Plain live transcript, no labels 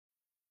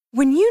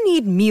When you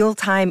need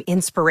mealtime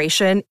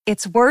inspiration,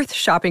 it's worth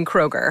shopping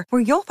Kroger,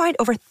 where you'll find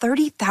over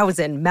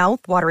 30,000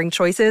 mouth-watering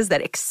choices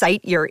that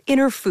excite your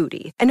inner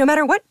foodie. And no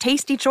matter what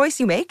tasty choice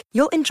you make,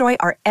 you'll enjoy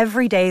our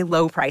everyday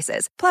low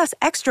prices, plus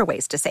extra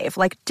ways to save,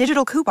 like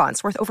digital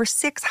coupons worth over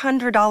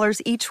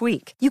 $600 each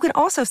week. You can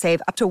also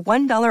save up to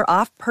 $1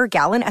 off per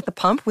gallon at the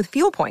pump with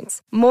fuel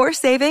points. More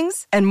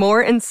savings and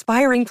more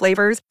inspiring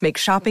flavors make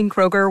shopping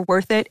Kroger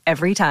worth it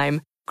every time.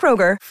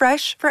 Kroger,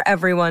 fresh for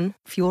everyone.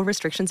 Fuel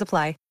restrictions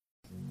apply.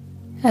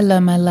 Hello,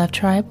 my love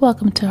tribe.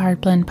 Welcome to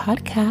Heart Blend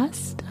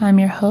Podcast. I'm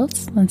your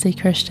host, Lindsay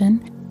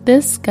Christian.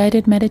 This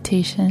guided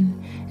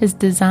meditation is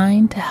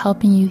designed to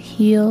helping you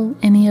heal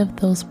any of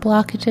those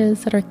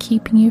blockages that are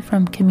keeping you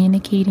from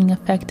communicating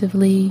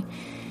effectively.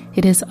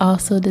 It is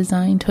also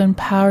designed to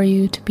empower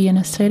you to be an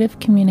assertive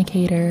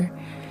communicator,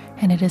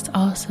 and it is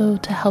also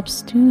to help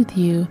soothe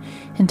you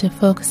into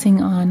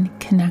focusing on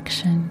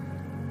connection.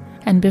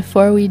 And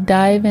before we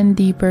dive in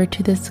deeper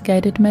to this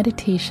guided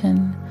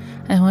meditation,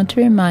 I want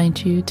to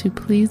remind you to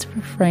please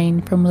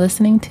refrain from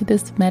listening to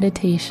this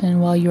meditation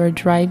while you are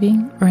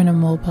driving or in a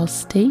mobile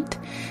state,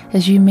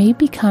 as you may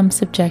become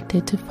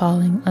subjected to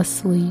falling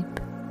asleep.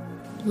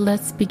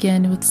 Let's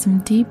begin with some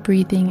deep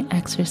breathing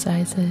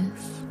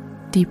exercises.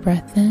 Deep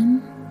breath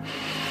in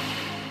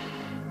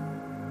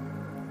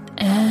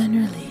and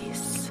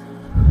release.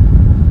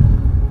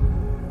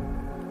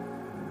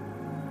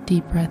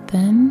 Deep breath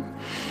in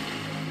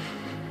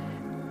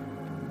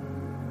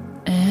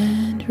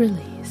and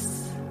release.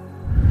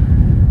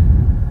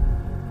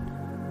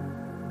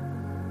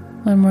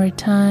 One more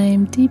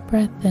time, deep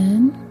breath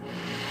in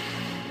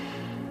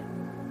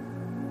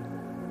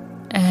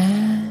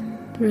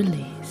and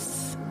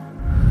release.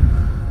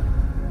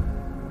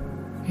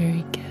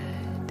 Very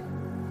good.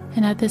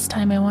 And at this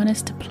time, I want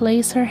us to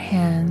place our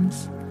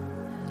hands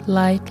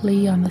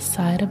lightly on the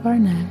side of our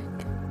neck.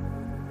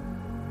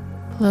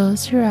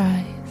 Close your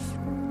eyes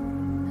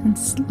and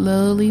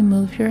slowly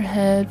move your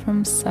head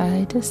from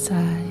side to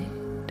side,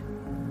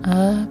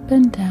 up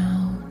and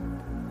down.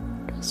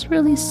 Just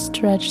really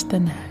stretch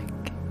the neck.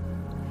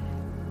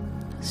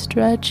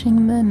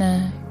 Stretching the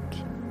neck.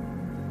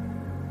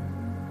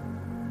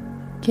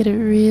 Get it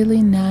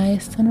really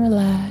nice and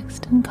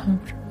relaxed and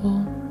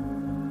comfortable.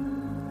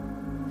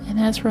 And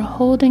as we're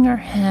holding our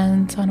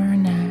hands on our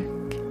neck,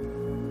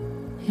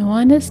 I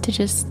want us to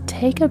just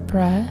take a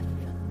breath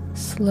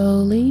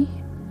slowly.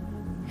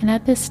 And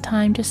at this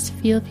time, just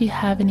feel if you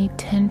have any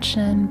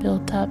tension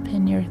built up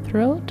in your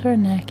throat or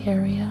neck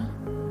area.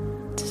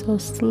 So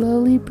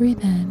slowly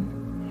breathe in.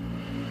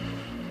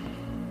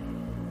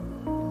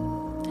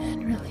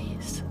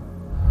 Release.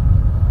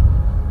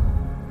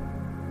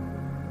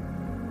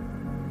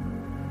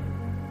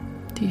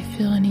 Do you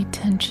feel any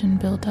tension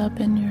build up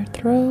in your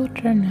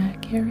throat or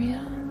neck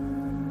area?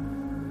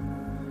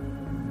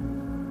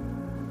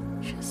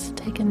 Just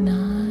take a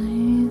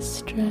nice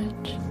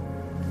stretch,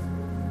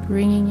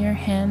 bringing your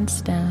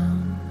hands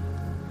down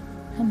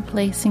and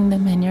placing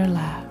them in your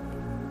lap,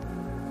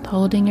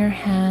 holding your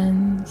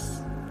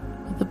hands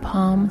with the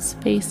palms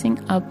facing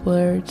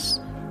upwards,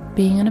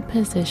 being in a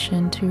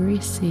position to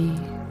receive.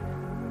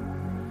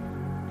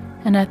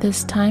 And at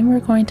this time,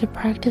 we're going to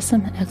practice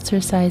some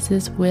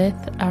exercises with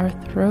our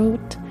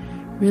throat,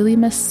 really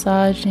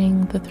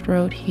massaging the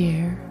throat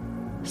here.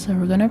 So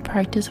we're going to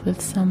practice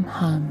with some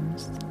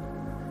hums.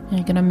 And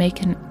you're going to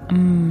make an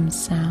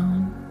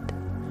sound.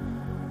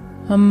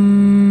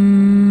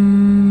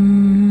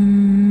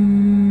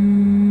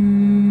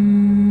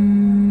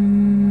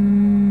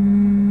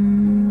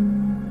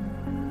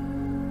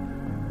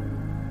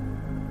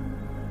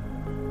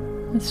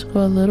 Let's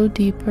go a little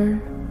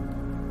deeper.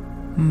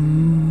 A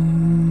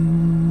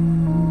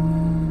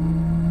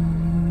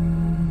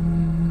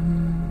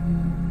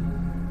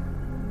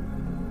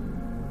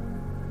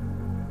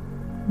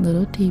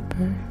little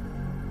deeper.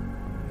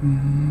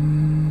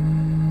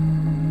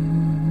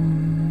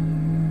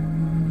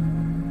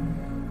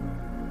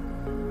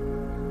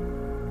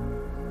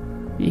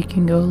 You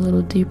can go a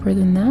little deeper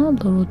than that, a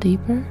little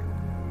deeper.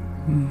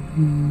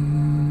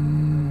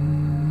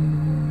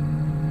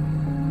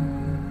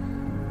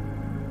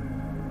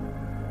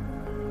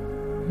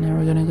 Now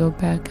we're going to go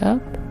back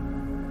up.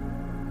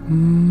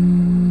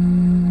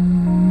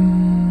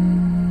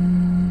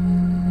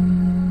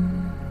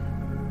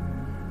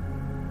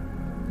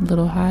 A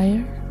little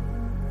higher.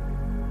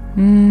 A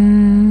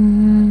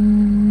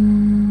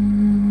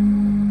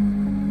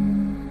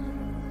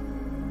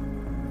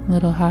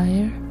little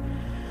higher.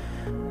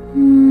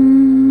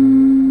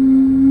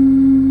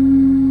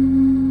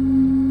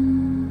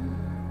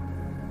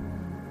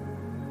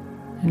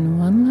 And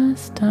one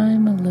last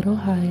time, a little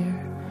higher.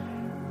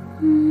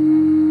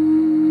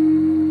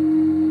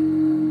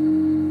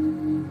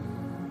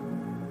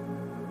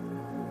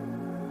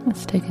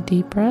 Let's take a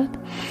deep breath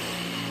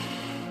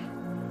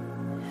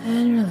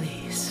and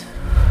release.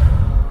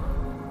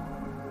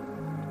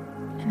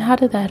 And how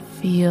did that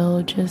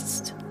feel,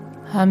 just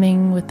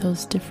humming with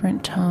those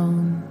different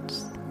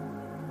tones?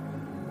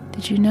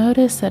 Did you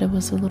notice that it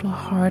was a little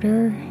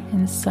harder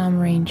in some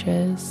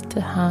ranges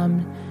to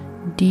hum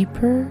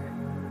deeper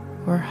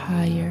or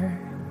higher.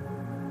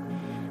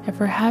 If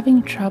we're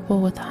having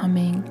trouble with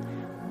humming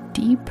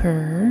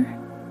deeper,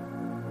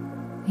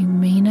 we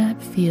may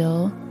not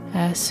feel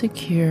as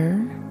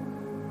secure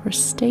or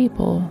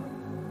stable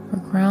or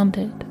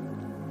grounded.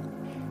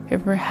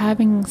 If we're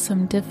having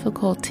some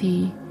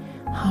difficulty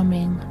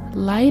humming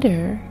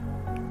lighter,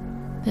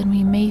 then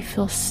we may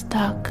feel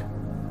stuck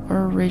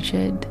or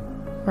rigid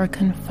or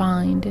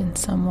confined in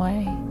some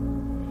way.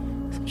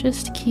 So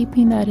just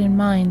keeping that in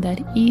mind,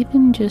 that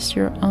even just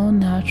your own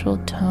natural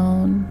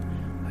tone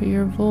or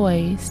your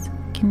voice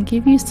can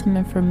give you some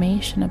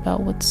information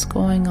about what's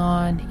going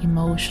on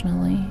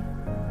emotionally.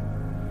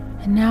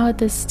 And now at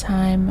this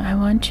time, I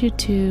want you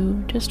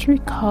to just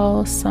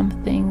recall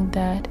something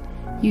that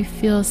you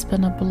feel has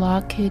been a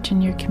blockage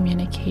in your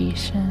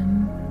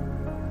communication.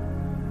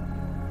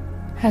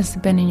 Has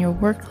it been in your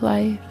work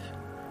life?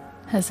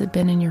 Has it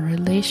been in your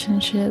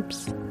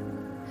relationships?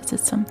 Is it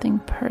something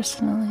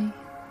personally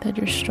that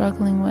you're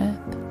struggling with?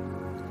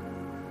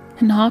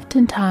 And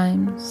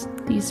oftentimes,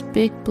 these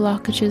big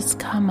blockages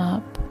come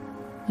up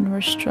when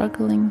we're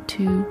struggling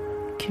to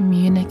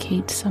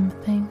communicate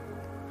something.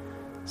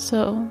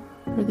 So,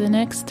 for the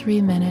next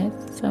 3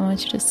 minutes, I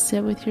want you to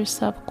sit with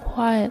yourself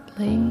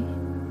quietly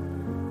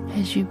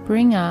as you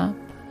bring up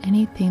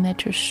anything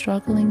that you're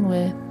struggling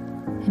with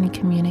in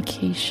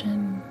communication.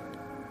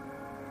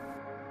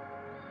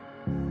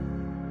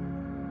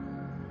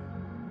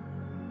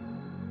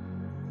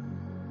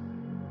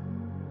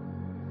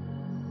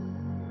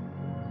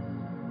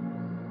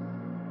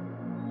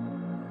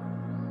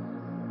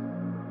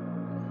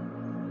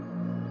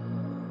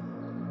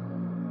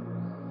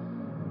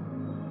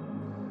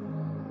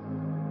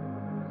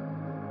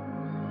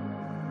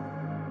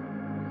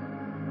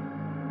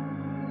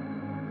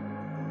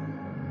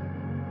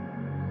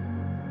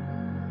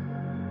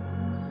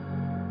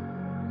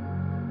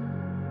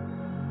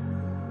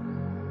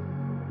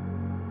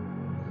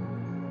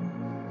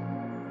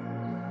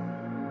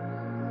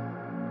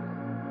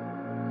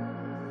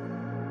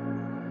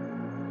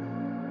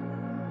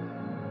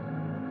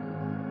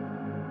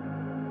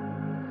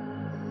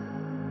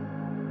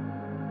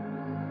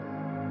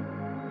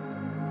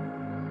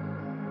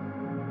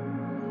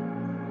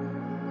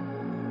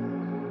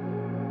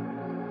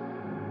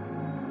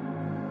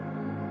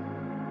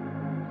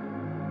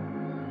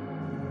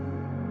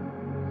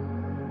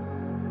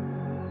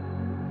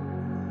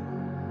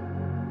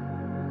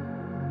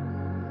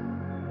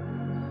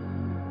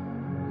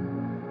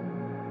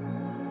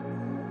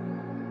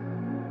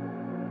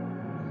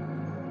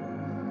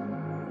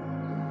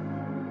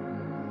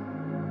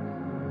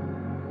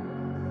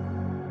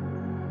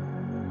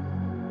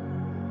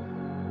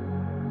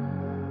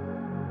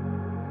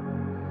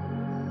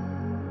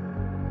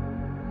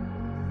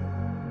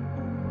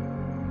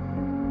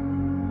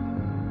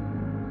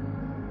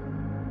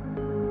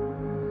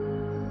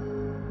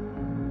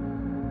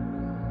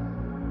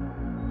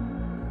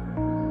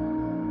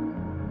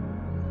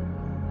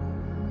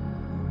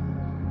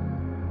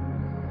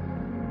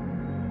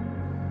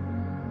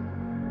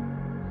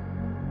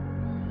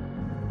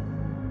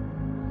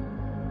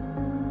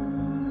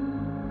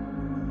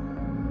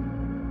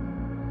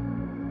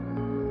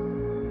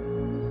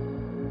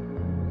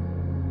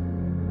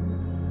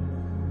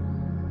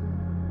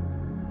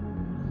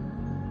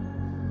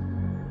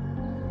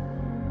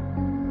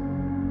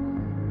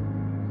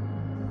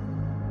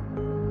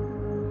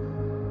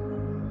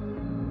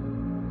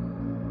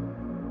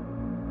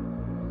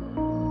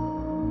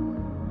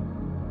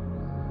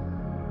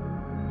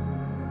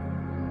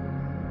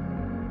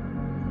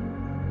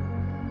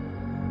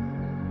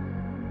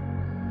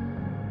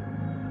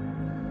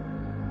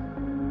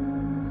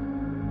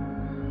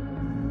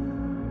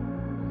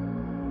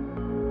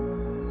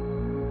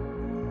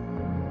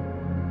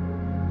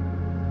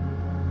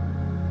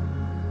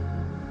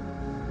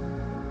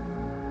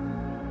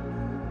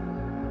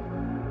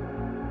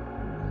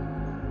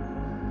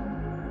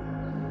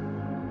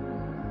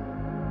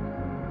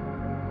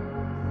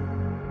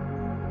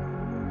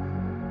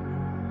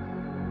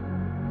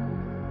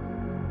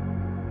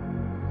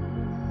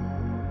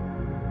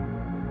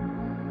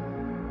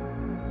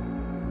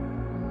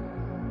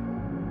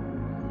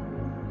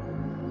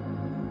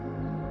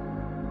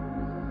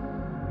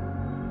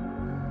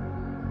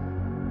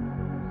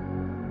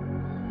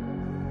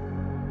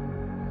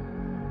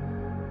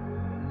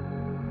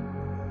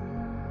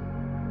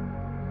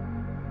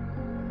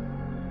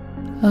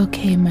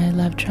 Okay, my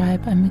love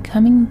tribe, I'm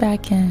coming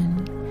back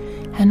in.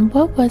 And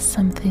what was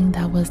something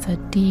that was a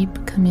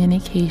deep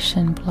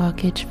communication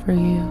blockage for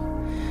you?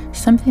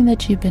 Something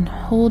that you've been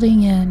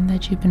holding in,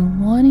 that you've been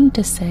wanting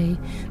to say,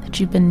 that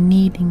you've been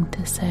needing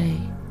to say.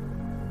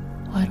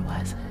 What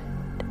was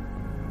it?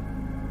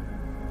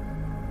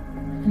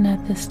 And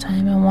at this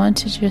time, I want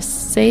to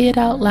just say it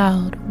out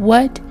loud.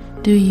 What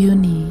do you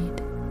need?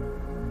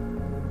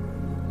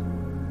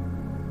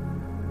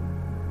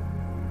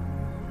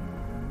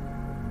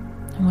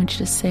 I want you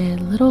to say it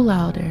a little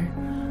louder.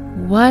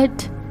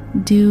 What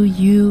do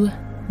you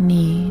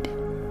need?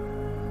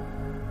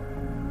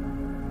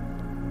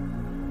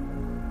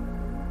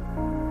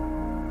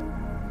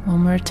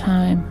 One more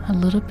time, a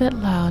little bit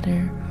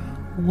louder.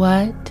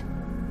 What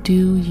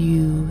do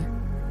you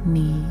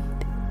need?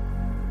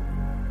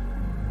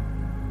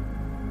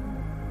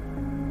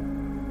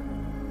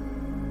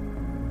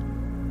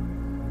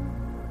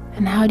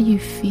 And how do you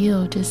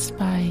feel just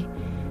by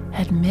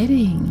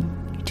admitting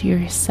to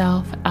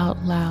yourself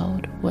out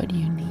loud what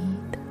you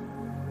need?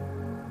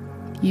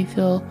 You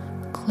feel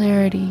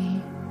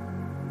clarity,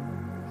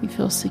 you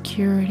feel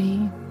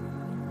security,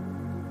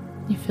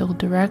 you feel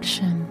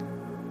direction,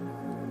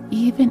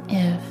 even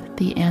if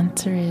the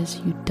answer is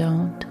you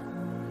don't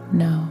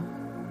know.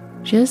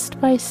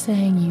 Just by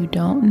saying you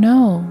don't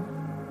know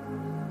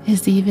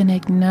is even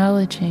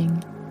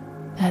acknowledging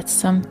that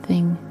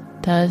something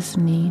does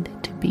need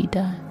to be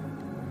done.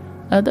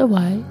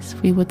 Otherwise,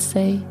 we would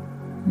say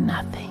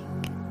nothing.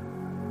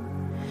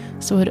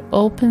 So it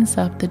opens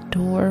up the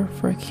door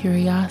for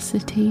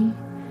curiosity,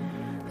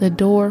 the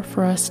door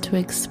for us to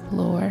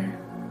explore.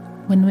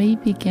 When we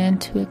begin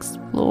to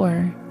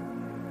explore,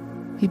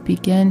 we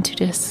begin to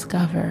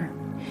discover.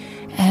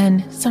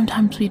 And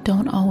sometimes we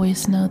don't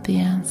always know the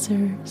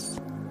answers.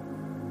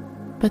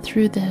 But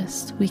through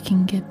this, we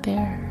can get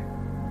there.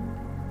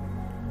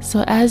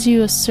 So as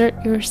you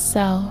assert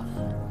yourself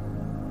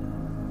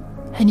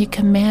and you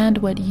command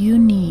what you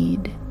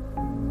need,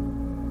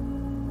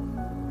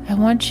 I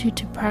want you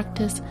to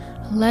practice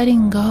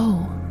letting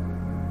go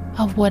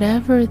of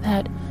whatever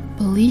that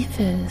belief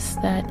is,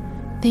 that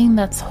thing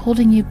that's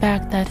holding you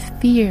back, that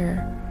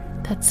fear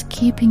that's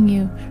keeping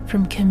you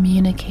from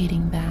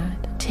communicating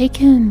that.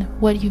 Take in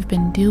what you've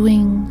been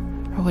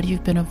doing or what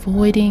you've been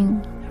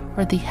avoiding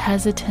or the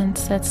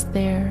hesitance that's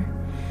there.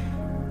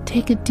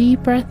 Take a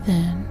deep breath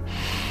in.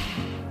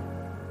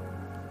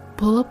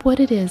 Pull up what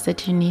it is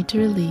that you need to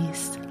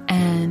release,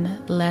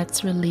 and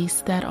let's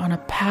release that on a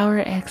power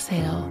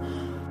exhale.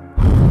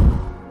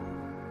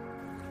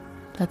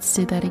 Let's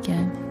do that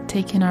again.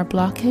 Take in our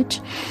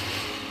blockage.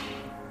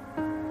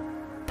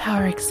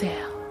 Power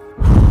exhale.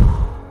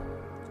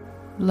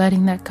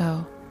 Letting that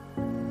go.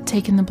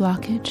 Take in the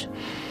blockage.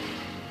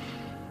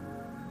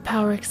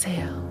 Power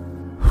exhale.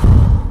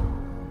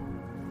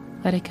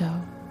 Let it go.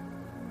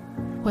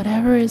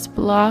 Whatever is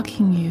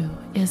blocking you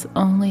is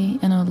only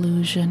an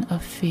illusion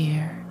of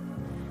fear.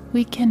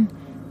 We can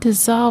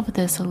dissolve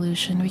this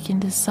illusion. We can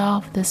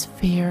dissolve this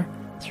fear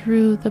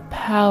through the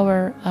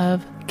power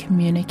of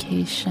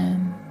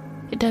communication.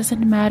 It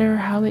doesn't matter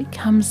how it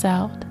comes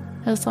out,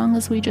 as long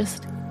as we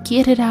just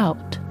get it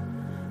out.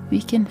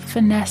 We can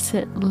finesse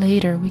it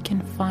later. We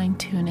can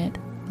fine-tune it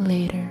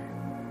later.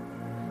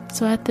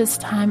 So at this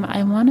time,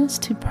 I want us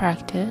to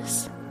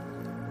practice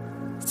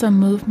some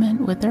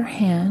movement with our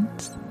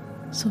hands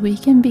so we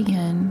can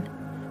begin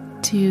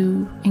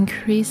to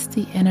increase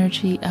the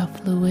energy of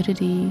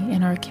fluidity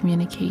in our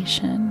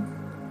communication.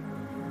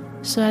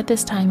 So at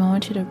this time, I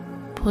want you to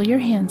pull your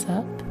hands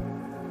up,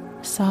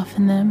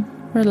 soften them,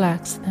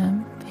 relax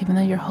them. Even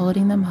though you're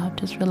holding them up,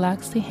 just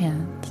relax the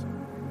hands.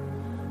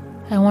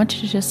 I want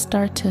you to just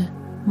start to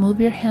move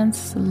your hands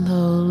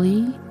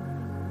slowly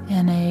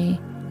in a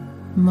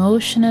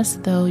motion as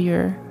though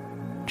you're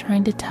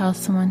trying to tell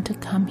someone to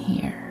come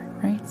here,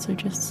 right? So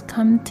just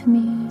come to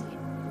me,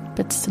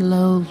 but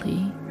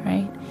slowly,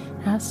 right?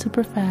 Not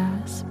super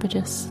fast, but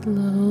just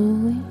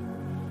slowly.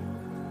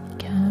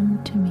 Come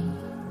to me,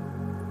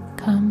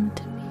 come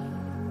to me,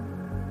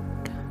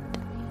 come to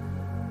me,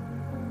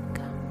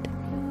 come to me,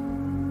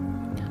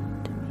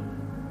 come to me.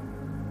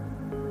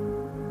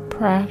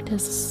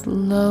 Practice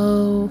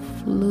slow,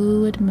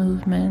 fluid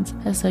movements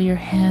as though your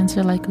hands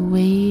are like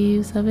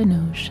waves of an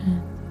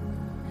ocean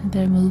and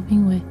they're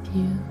moving with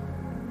you.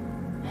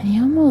 And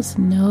you almost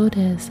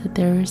notice that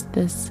there is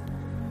this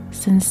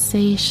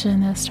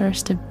sensation that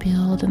starts to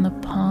build in the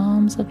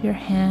palms of your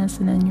hands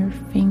and in your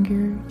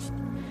fingers.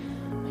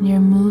 When you're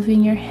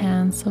moving your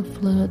hands so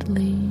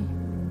fluidly,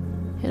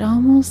 it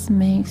almost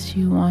makes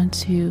you want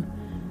to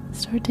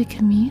start to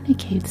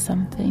communicate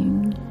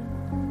something.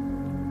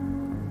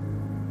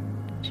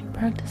 As you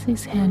practice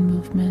these hand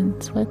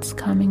movements, what's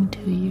coming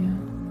to you?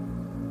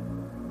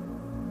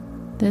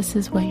 This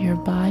is what your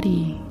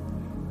body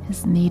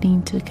is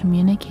needing to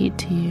communicate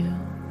to you.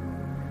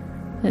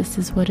 This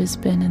is what has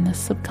been in the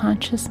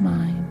subconscious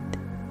mind,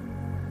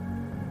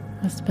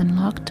 what's been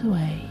locked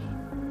away,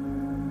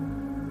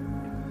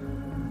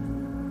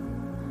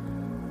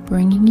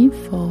 bringing you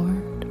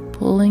forward,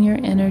 pulling your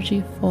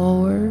energy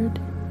forward.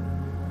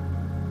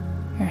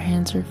 Your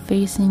hands are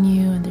facing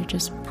you and they're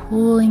just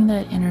pulling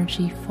that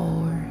energy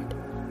forward.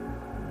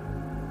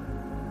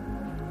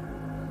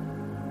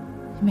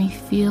 You may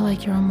feel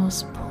like you're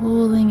almost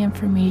pulling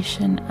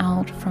information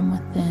out from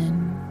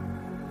within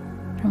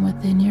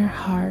your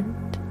heart,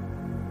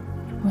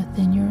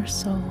 within your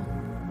soul.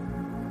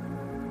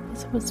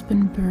 It's what's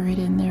been buried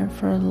in there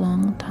for a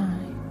long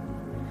time.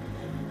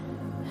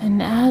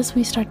 And as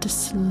we start to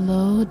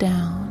slow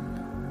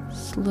down,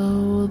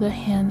 slow the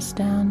hands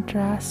down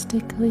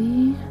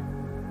drastically,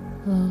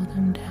 slow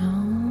them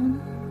down.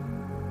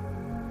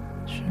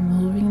 Just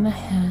removing the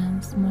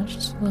hands much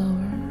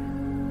slower.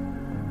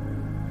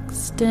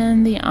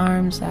 Extend the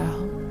arms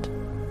out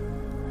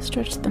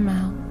stretch them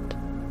out.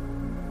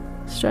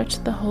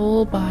 Stretch the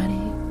whole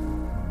body.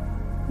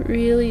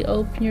 Really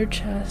open your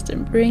chest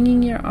and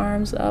bringing your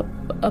arms up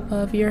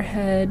above your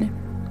head.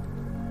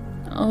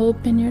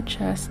 Open your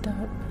chest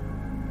up.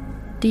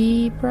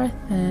 Deep breath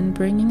in,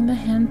 bringing the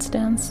hands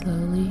down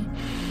slowly.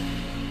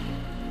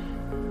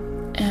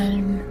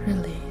 And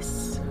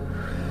release.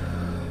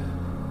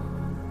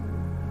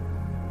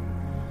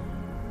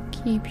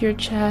 Keep your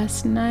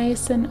chest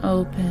nice and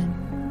open.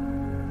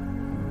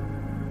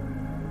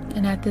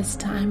 And at this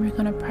time, we're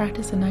going to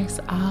practice a nice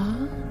ah.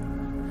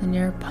 And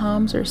your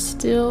palms are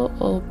still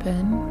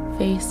open,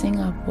 facing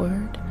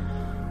upward.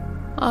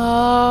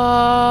 Ah.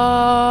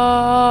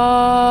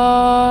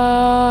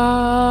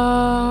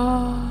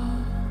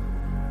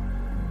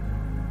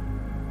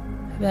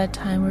 At that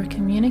time, we're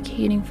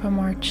communicating from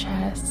our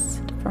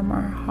chest, from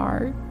our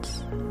heart.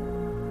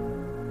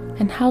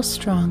 And how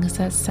strong is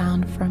that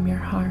sound from your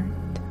heart?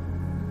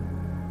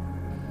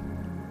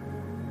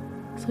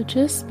 So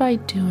just by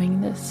doing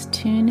this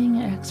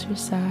tuning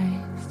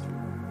exercise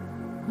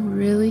will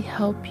really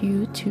help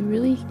you to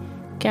really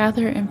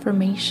gather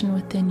information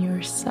within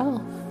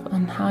yourself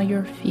on how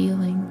you're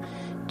feeling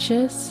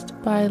just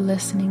by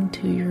listening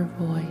to your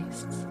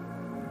voice.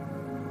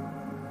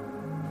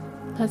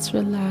 Let's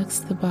relax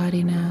the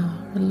body now,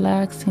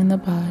 relaxing the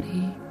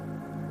body,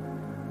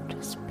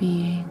 just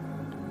being.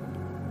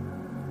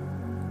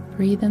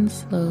 Breathe in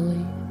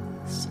slowly,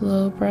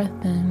 slow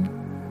breath in,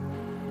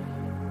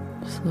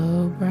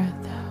 slow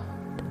breath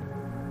out,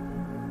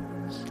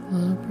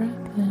 slow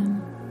breath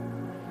in,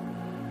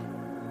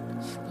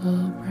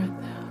 slow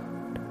breath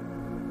out,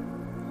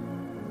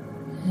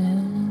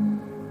 in,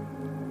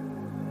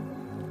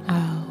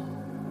 out,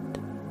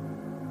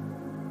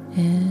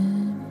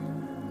 in,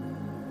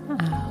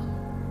 out.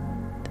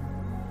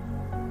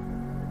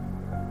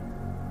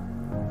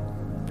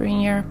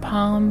 Bring your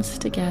palms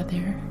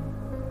together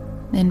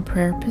in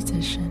prayer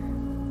position.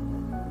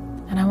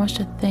 And I want you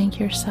to thank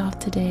yourself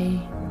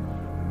today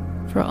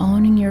for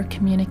owning your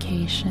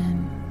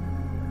communication,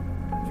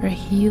 for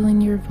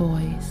healing your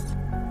voice,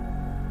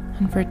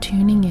 and for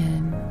tuning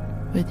in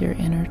with your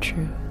inner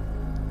truth.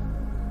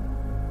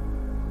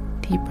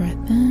 Deep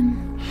breath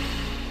in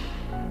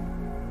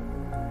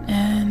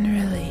and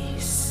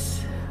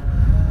release.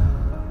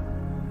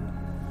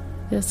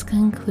 This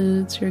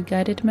concludes your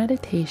guided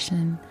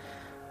meditation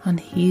on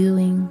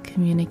healing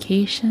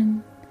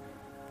communication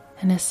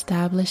and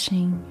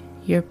establishing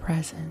your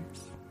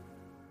presence.